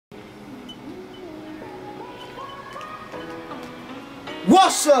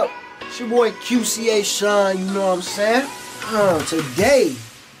What's up? It's your boy QCARMY, you know what I'm saying? Today,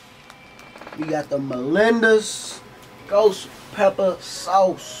 we got the Melinda's ghost pepper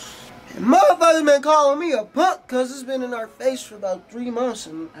sauce. And motherfuckers been calling me a punk because it's been in our face for about 3 months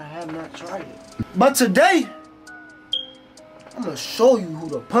and I have not tried it. But today, I'm gonna show you who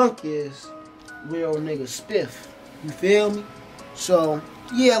the punk is. Real nigga Spiff. You feel me? So,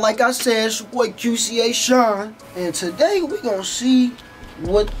 yeah, like I said, it's your boy QCARMY. And today, we gonna see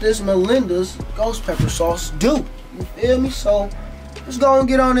what this Melinda's ghost pepper sauce do. You feel me? So, let's go and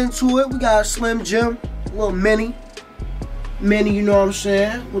get on into it. We got a Slim Jim, a little mini, you know what I'm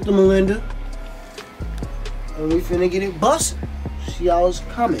saying, with the Melinda. And we finna get it bustin'. See how it's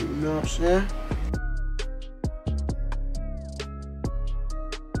coming, you know what I'm saying?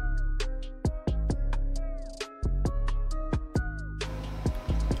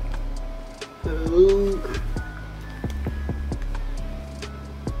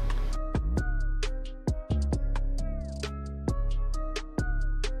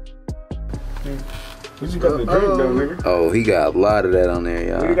 What you got the drink though, nigga? Oh, he got a lot of that on there,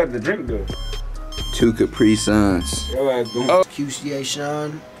 y'all. What you got the drink though? 2 Capri Suns. Oh.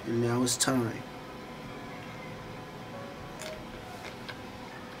 QCARMY, and now it's time.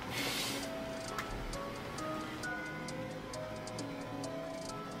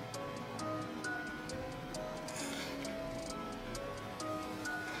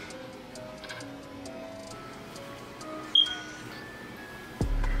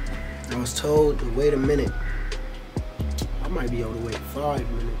 I was told to wait a minute. I might be able to wait 5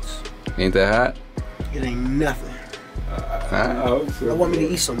 minutes. Ain't that hot? It ain't nothing. I hope so. I want me to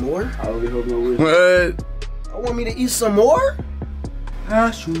eat some more? I really hope no way. What? I want me to eat some more? I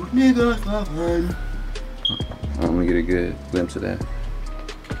shoot niggas for fun. I'm gonna get a good glimpse of that.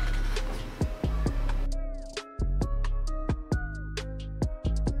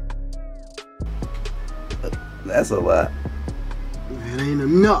 That's a lot. It ain't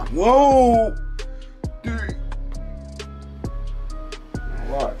enough. Whoa! Dude.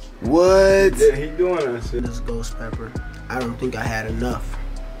 Watch. What? Yeah, he doing that shit. This ghost pepper, I don't think I had enough.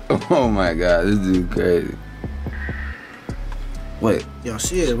 Oh my god, this dude crazy. Wait. Y'all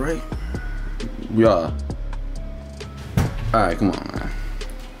see it, right? Y'all. Alright, come on, man.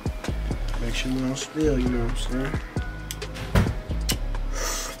 Make sure we don't spill, you know what I'm saying?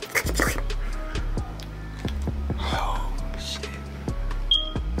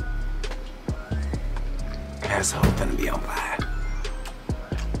 Asshole gonna be on fire.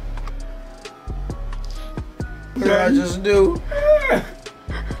 What did I just do?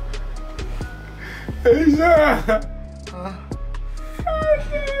 Hey, Sean.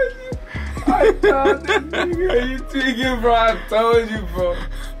 I told this nigga, you tweaking, bro. I told you, bro.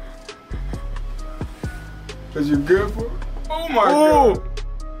 Is you good, bro? Oh my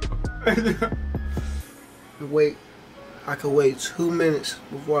god. Wait, I could wait 2 minutes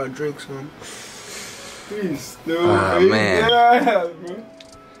before I drink some. He's stupid. Oh, man. Yeah, bro.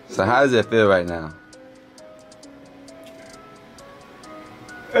 So how does it feel right now?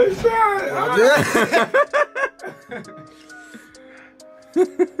 Hey, Sean.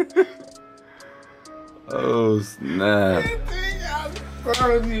 Oh snap.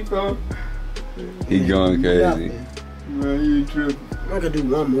 Bro. He going crazy. Nothing. Man, you tripping. I could do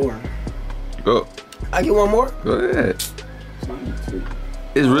one more. Go. I get one more? Go ahead.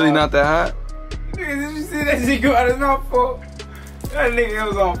 It's really not that hot? Nigga, did you see that shit go out his mouth, for? That nigga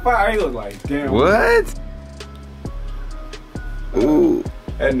was on fire. He was like, damn. What? Ooh.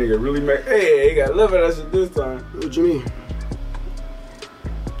 That nigga really make. Hey, he got a little bit of that shit this time. What you mean?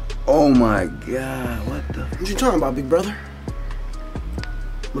 Oh my god, what the? What you talking about, big brother?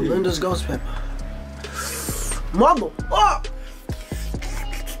 Melinda's ghost pepper. Mother fuck!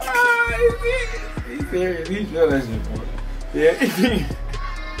 He feel that shit, bro. Yeah,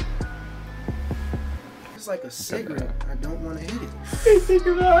 It's like a cigarette. I don't want to hit it. he think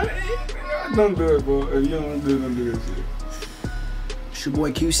about it. Don't do it, bro. If you don't want to do it, don't do that shit. It's your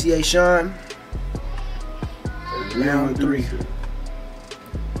boy QCARMY. Round 3.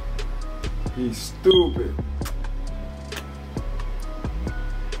 He's stupid.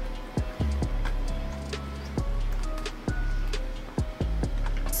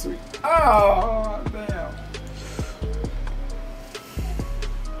 Sweet. Oh, damn.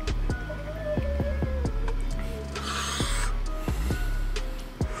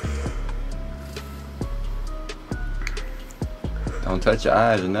 Don't touch your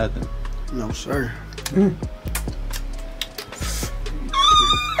eyes or nothing. No, sir. Damn.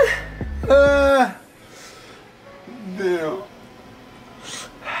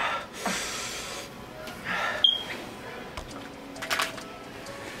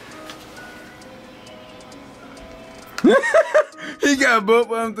 He got both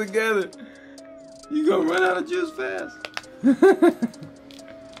of them together. You gonna run out of juice fast.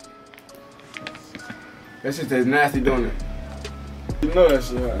 That shit tastes nasty, don't it? You know that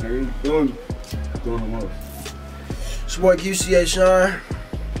shit, nigga. Doing the most. It's your boy QCA Sean,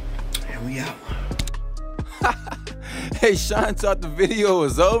 and we out. Hey, Sean thought the video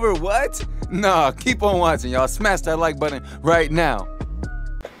was over? What? Nah, keep on watching, y'all. Smash that like button right now.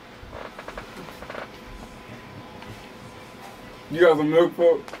 You got some milk,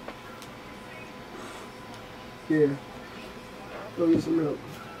 folks? Yeah. Go get some milk.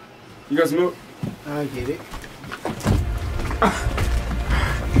 You got some milk? I get it.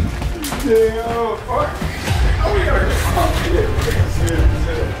 Yeah, oh, yeah.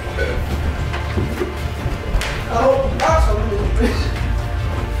 I hope you got some milk.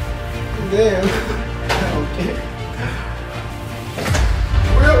 Damn. Okay.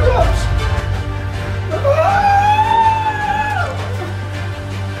 Real cups.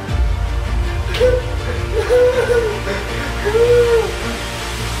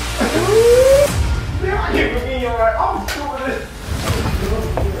 I can't believe you're like, I'm doing this.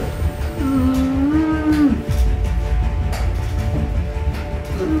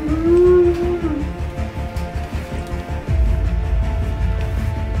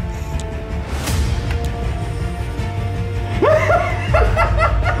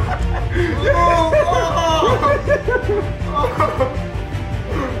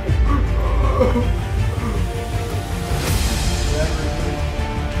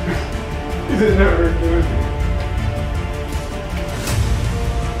 This is never good.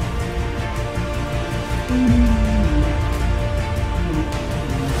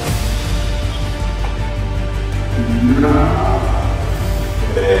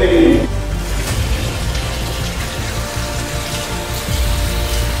 Hey.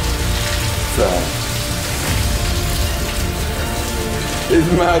 His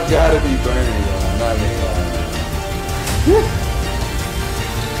mouth gotta be burning, y'all. I'm not gonna lie.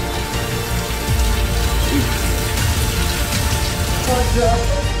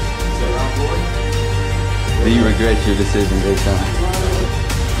 Do you regret your decision, big time?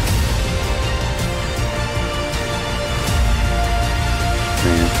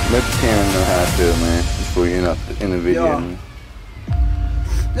 Man, let the camera know how I feel, man, before you end up in the video. Yo.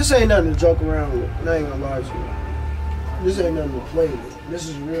 This ain't nothing to joke around with. I ain't gonna lie to you. This ain't nothing to play with. This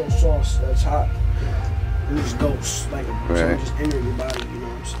is real sauce that's hot. This dose, like Right. just enter your body, you know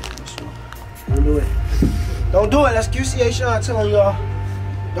what I'm saying? So, don't do it. Don't do it. That's QCA Sean telling y'all.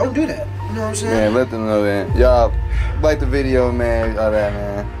 Don't do that. You know what I'm saying? Man, let them know that. Y'all like the video, man. All that,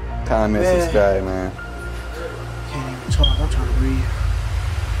 man. Comment, Man. subscribe, man. Can't even talk. I'm trying to breathe.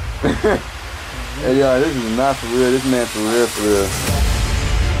 Hey, y'all, this is not for real. This man for real, for real.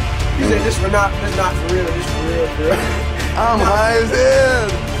 You say this not for real. This for real, for real. I'm high as hell.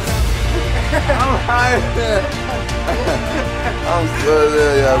 I'm high as hell. I'm so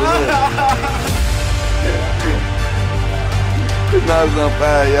there, y'all. This nose on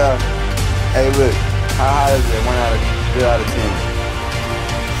fire, y'all. Hey, look. How high is it? 1 out of 10.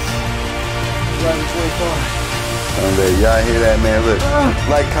 11:25. Sunday, y'all hear that, man? Look,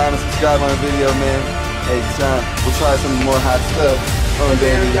 like, comment, subscribe on the video, man. Hey, Sean, we'll try some more hot stuff. On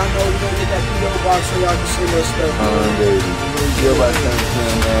baby. Y'all know we're gonna get that PO box so y'all can see that stuff. Baby. PO box coming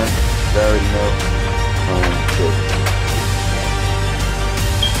soon, man. You already know.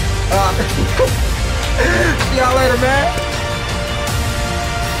 See y'all later, man.